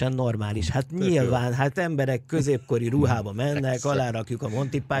 Teljesen normális. Hát nyilván, hát emberek középkori ruhába mennek, alárakjuk a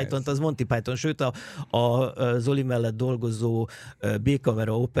Monty Pythont, az Monty Python, sőt a Zoli mellett dolgozó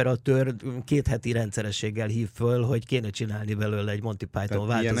B-kamera operatőr 2 heti rendszerességgel hív föl, hogy kéne csinálni belőle egy Monty Python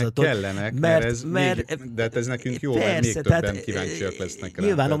változatot. Kellenek, de ez nekünk jó, persze, mert még többen kíváncsiak lesznek rá.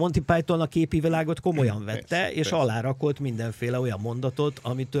 Nyilván a Monty Python a képi világot komolyan vette, és alárakott mindenféle olyan mondatot,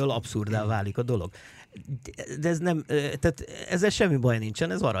 amitől abszurdá válik a dolog. De ez nem, tehát ezzel semmi baj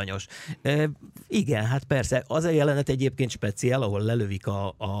nincsen, ez aranyos. Igen, hát persze, az a jelenet egyébként speciál, ahol lelövik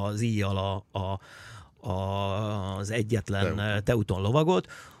az íjjal az egyetlen teuton lovagot,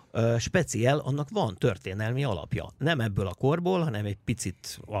 speciál, annak van történelmi alapja. Nem ebből a korból, hanem egy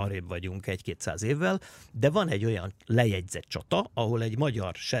picit arrébb vagyunk 1-200 évvel, de van egy olyan lejegyzett csata, ahol egy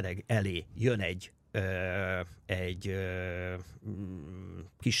magyar sereg elé jön egy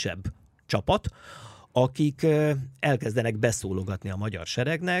kisebb csapat, akik elkezdenek beszólogatni a magyar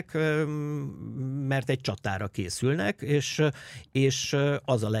seregnek, mert egy csatára készülnek, és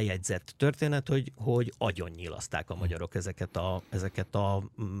az a lejegyzett történet, hogy agyonnyílaszták a magyarok ezeket a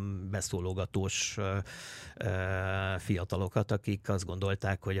beszólogatós fiatalokat, akik azt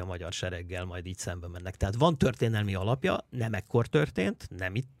gondolták, hogy a magyar sereggel majd így szembe mennek. Tehát van történelmi alapja, nem ekkor történt,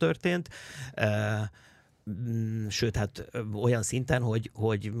 nem itt történt, sőt, hát olyan szinten,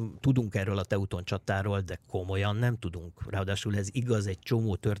 hogy tudunk erről a teuton csatáról, de komolyan nem tudunk. Ráadásul ez igaz egy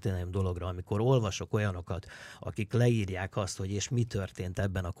csomó történelmi dologra, amikor olvasok olyanokat, akik leírják azt, hogy és mi történt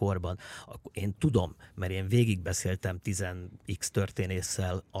ebben a korban. Én tudom, mert én végigbeszéltem 10x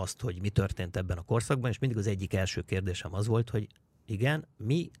történésszel azt, hogy mi történt ebben a korszakban, és mindig az egyik első kérdésem az volt, hogy igen,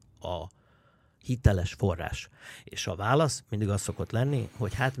 mi a hiteles forrás? És a válasz mindig az szokott lenni,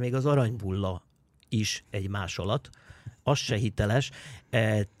 hogy hát még az Aranybulla is egy másolat, az se hiteles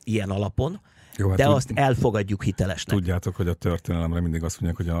ilyen alapon, jó, hát de azt elfogadjuk hitelesnek. Tudjátok, hogy a történelemre mindig azt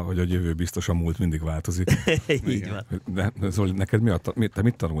mondják, hogy a jövő biztos, a múlt mindig változik. Így van. De Zoli, neked te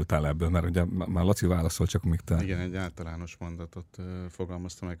mit tanultál ebből? Mert ugye már Laci válaszol, csak még te... Igen, egy általános mondatot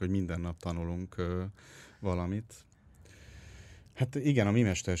fogalmaztam meg, hogy minden nap tanulunk valamit. Hát igen, a mi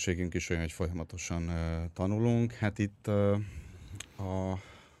mesterségünk is olyan, hogy folyamatosan tanulunk. Hát itt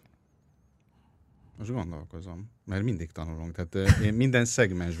most gondolkozom, mert mindig tanulunk. Tehát én minden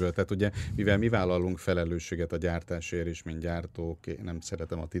szegmensből, tehát ugye, mivel mi vállalunk felelősséget a gyártásért is, mint gyártók, én nem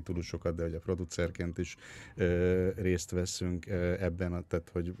szeretem a titulusokat, de hogy a producerként is részt veszünk ebben, tehát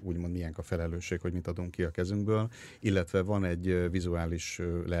hogy úgymond milyen a felelősség, hogy mit adunk ki a kezünkből, illetve van egy vizuális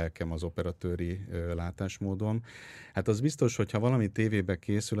lelkem az operatőri látásmódom. Hát az biztos, hogy ha valami tévébe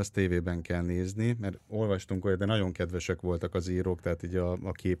készül, azt tévében kell nézni, mert olvastunk olyat, de nagyon kedvesek voltak az írók, tehát így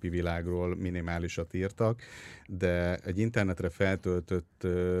a képi világról minimálisat írtak, de egy internetre feltöltött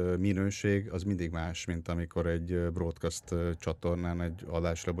minőség az mindig más, mint amikor egy broadcast csatornán egy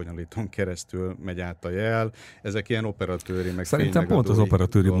adásra bonyolítón keresztül megy át a jel. Ezek ilyen operatőri, meg szerintem pont az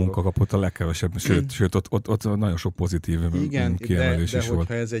operatőri munka kapott a legkevesebb, sőt ott nagyon sok pozitív kiemelés is volt.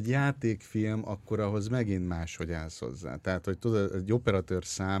 Hogyha ez egy játékfilm, akkor ahhoz megint máshogy állsz hozzá. Tehát, hogy tudod, egy operatőr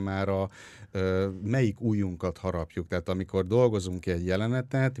számára melyik ujjunkat harapjuk. Tehát amikor dolgozunk ki egy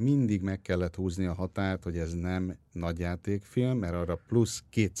jelenetet, mindig meg kellett húzni a határt, hogy ez nem nagy játékfilm, mert arra plusz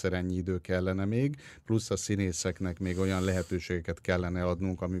 2-szer ennyi idő kellene még, plusz a színészeknek még olyan lehetőségeket kellene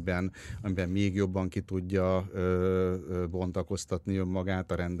adnunk, amiben még jobban ki tudja bontakoztatni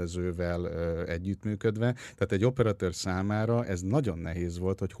önmagát a rendezővel együttműködve. Tehát egy operatőr számára ez nagyon nehéz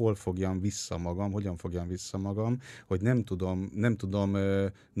volt, hogy hol fogjam vissza magam, hogyan fogjam vissza magam, hogy nem tudom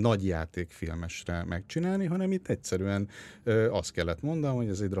nagy játékfilmesre megcsinálni, hanem itt egyszerűen azt kellett mondanom, hogy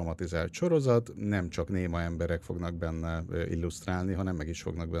ez egy dramatizált sorozat, nem csak néma emberek fognak fognak benne illusztrálni, hanem meg is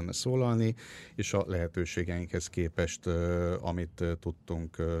fognak benne szólalni, és a lehetőségeinkhez képest, amit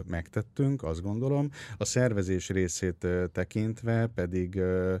tudtunk, megtettünk, azt gondolom. A szervezés részét tekintve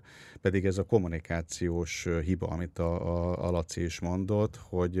pedig ez a kommunikációs hiba, amit a Laci is mondott,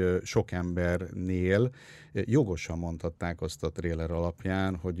 hogy sok embernél jogosan mondhatták azt a tréler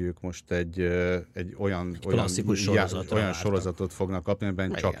alapján, hogy ők most egy olyan sorozatot fognak kapni,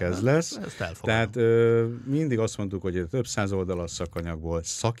 amiben csak ez lesz. Tehát mindig azt mondtuk, hogy több száz oldalas szakanyagból,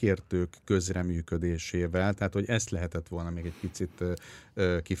 szakértők közreműködésével, tehát hogy ezt lehetett volna még egy picit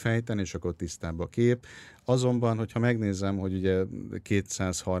kifejteni, és akkor tisztább a kép. Azonban, hogyha megnézem, hogy ugye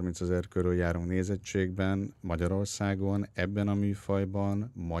 230 000 körül járunk nézettségben Magyarországon, ebben a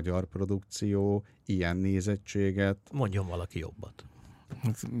műfajban, magyar produkció, ilyen nézettséget. Mondjon valaki jobbat.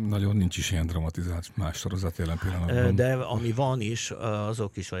 Nagyon nincs is ilyen dramatizált más sorozat jelen pillanatban. De ami van is,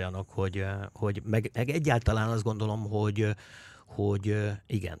 azok is olyanok, hogy meg egyáltalán azt gondolom, hogy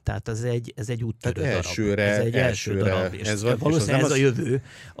igen, tehát ez egy úttörő darab. Ez egy első darab, és valószínűleg ez a jövő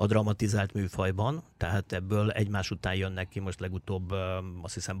a dramatizált műfajban, tehát ebből egymás után jönnek ki, most legutóbb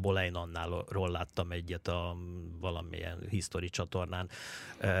azt hiszem Bolein Annálról láttam egyet a valamilyen history csatornán,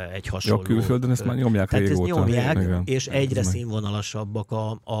 egy hasonló. Ja, külföldön ezt már nyomják régóta. Tehát ezt nyomják, igen, és egyre színvonalasabbak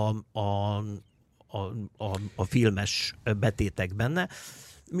a filmes betétek benne.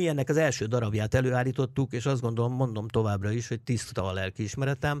 Mi ennek az első darabját előállítottuk, és azt gondolom, mondom továbbra is, hogy tiszta a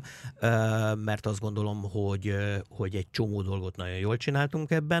lelkiismeretem, mert azt gondolom, hogy egy csomó dolgot nagyon jól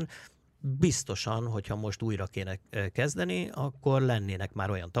csináltunk ebben. Biztosan, hogyha most újra kéne kezdeni, akkor lennének már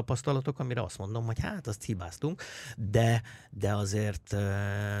olyan tapasztalatok, amire azt mondom, hogy hát azt hibáztunk, de azért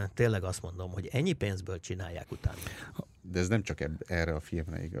tényleg azt mondom, hogy ennyi pénzből csinálják utána. De ez nem csak erre a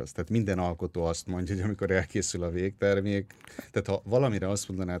filmre igaz. Tehát minden alkotó azt mondja, hogy amikor elkészül a végtermék, tehát ha valamire azt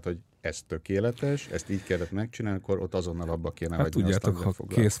mondanád, hogy ez tökéletes, ezt így kellett megcsinálni, akkor ott azonnal abba kéne hagyni. Tudjátok, ha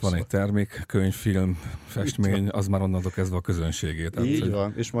kész van egy termék, könyv, film, festmény, az már onnantól kezdve a közönségét. Így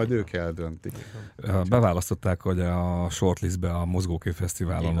van, és majd ők eldöntik. Beválasztották, hogy a shortlistbe a Mozgókép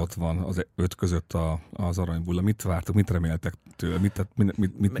Fesztiválon ott van az 5 között az Aranybulla. Mit vártok, mit reméltek tőle?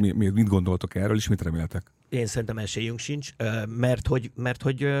 Mit gondoltok erről, és mit reméltek? Én szerintem esélyünk sincs, mert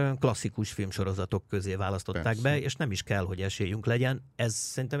hogy klasszikus filmsorozatok közé választották Persze. be, és nem is kell, hogy esélyünk legyen. Ez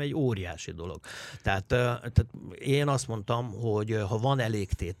szerintem egy óriási dolog. Tehát én azt mondtam, hogy ha van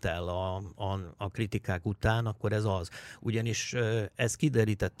elégtétel a kritikák után, akkor ez az. Ugyanis ez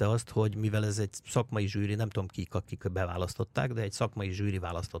kiderítette azt, hogy mivel ez egy szakmai zsűri, nem tudom akik beválasztották, de egy szakmai zsűri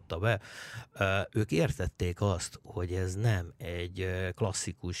választotta be, ők értették azt, hogy ez nem egy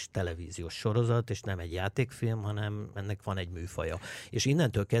klasszikus televíziós sorozat, és nem egy játékfilm, hanem ennek van egy műfaja. És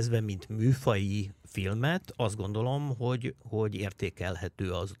innentől kezdve, mint műfaji filmet, azt gondolom, hogy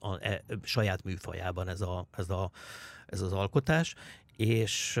értékelhető a saját műfajában ez az alkotás,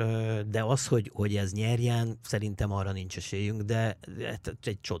 de az, hogy ez nyerjen, szerintem arra nincs esélyünk, de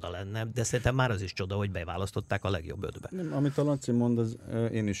egy csoda lenne, de szerintem már az is csoda, hogy beválasztották a legjobb 5-be. Amit a Laci mond,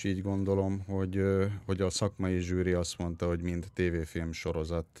 én is így gondolom, hogy a szakmai zsűri azt mondta, hogy mind tévéfilm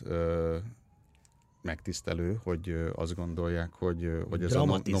sorozat megtisztelő, hogy azt gondolják, hogy ez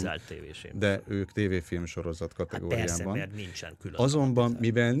dramatizált tévéfilm. De ők tévéfilm sorozat kategóriában. Hát persze, mert nincsen külön. Azonban,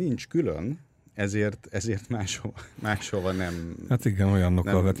 mivel nincs külön, ezért máshova nem... Hát igen,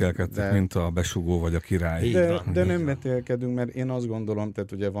 olyanokkal vetélkedtek, mint a Besugó vagy a Király. De nem vetélkedünk, mert én azt gondolom,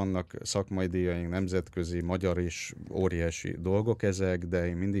 tehát ugye vannak szakmai díjaink, nemzetközi, magyar is óriási dolgok ezek, de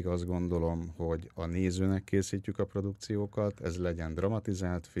én mindig azt gondolom, hogy a nézőnek készítjük a produkciókat, ez legyen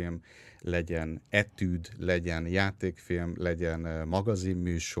dramatizált film, legyen etűd, legyen játékfilm, legyen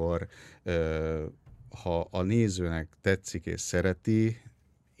magazinműsor. Ha a nézőnek tetszik és szereti,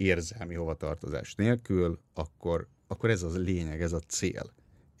 érzelmi hovatartozás nélkül, akkor ez az lényeg, ez a cél.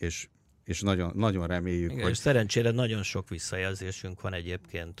 És nagyon, nagyon reméljük, igen, hogy... És szerencsére nagyon sok visszajelzésünk van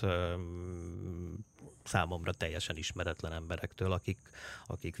egyébként számomra teljesen ismeretlen emberektől,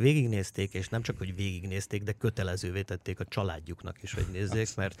 akik végignézték, és nem csak, hogy végignézték, de kötelezővé tették a családjuknak is, hogy nézzék,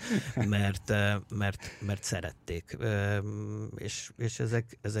 mert szerették. És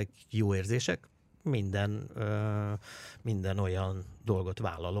ezek jó érzések. Minden olyan dolgot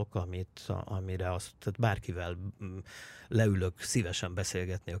vállalok, amire tehát bárkivel leülök szívesen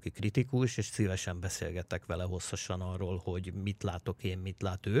beszélgetni, aki kritikus, és szívesen beszélgetek vele hosszasan arról, hogy mit látok én, mit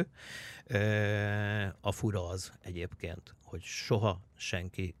lát ő. A fura az egyébként, hogy soha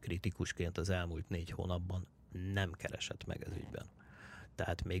senki kritikusként az elmúlt 4 hónapban nem keresett meg ez ügyben.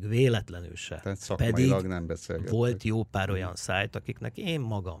 Tehát még véletlenül se. Tehát pedig nem volt jó pár olyan szájt, akiknek én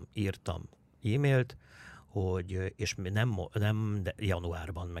magam írtam e-mailt, és nem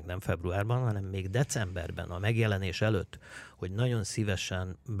januárban, meg nem februárban, hanem még decemberben, a megjelenés előtt, hogy nagyon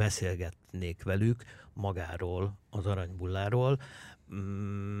szívesen beszélgetnék velük magáról, az Aranybulláról,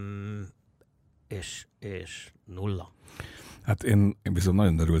 és nulla. Hát én viszont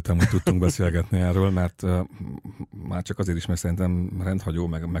nagyon örültem, hogy tudtunk beszélgetni erről, mert már csak azért is, mert szerintem rendhagyó,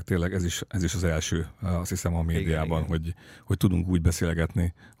 meg tényleg ez is az első, azt hiszem a médiában, igen. Hogy tudunk úgy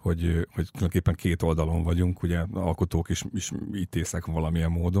beszélgetni, hogy tulajdonképpen két oldalon vagyunk, ugye alkotók is ítészek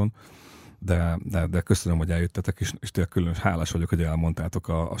valamilyen módon, de köszönöm, hogy eljöttetek, és tényleg külön hálás vagyok, hogy elmondtátok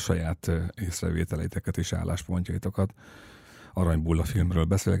a saját észrevételeiteket és álláspontjaitokat. Aranybulla filmről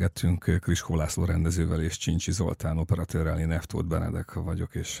beszélgettünk, Kriskó László rendezővel és Csincsi Zoltán operatőrrel, én Tóth Benedek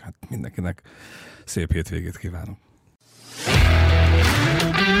vagyok, és hát mindenkinek szép hétvégét kívánok.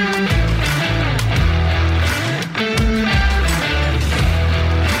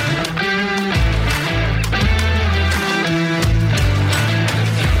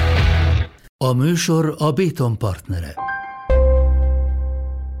 A műsor a Béton partnere.